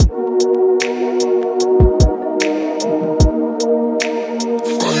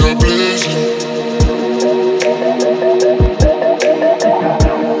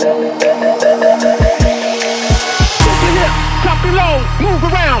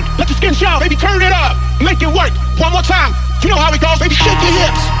skin shout, baby, turn it up. Make it work, one more time. You know how it goes, baby, shake your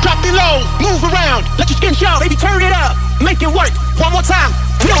hips. Drop it low, move around. Let your skin shout, baby, turn it up. Make it work, one more time.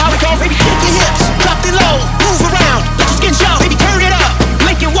 You know how it goes, baby, shake your hips. Drop it low, move around. Let your skin shout, baby, turn it up.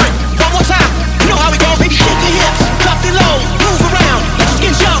 Make it work, one more time. You know how it goes, baby, shake your hips. Drop it low, move around. Let your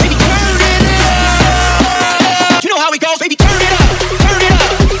skin shout, baby, turn it up. You know how it goes, baby, turn it up. Turn it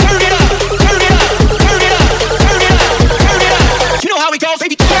up, turn it up, turn it up, turn it up, turn it up, turn it up. You know how it goes,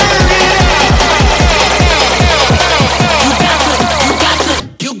 baby, turn it up.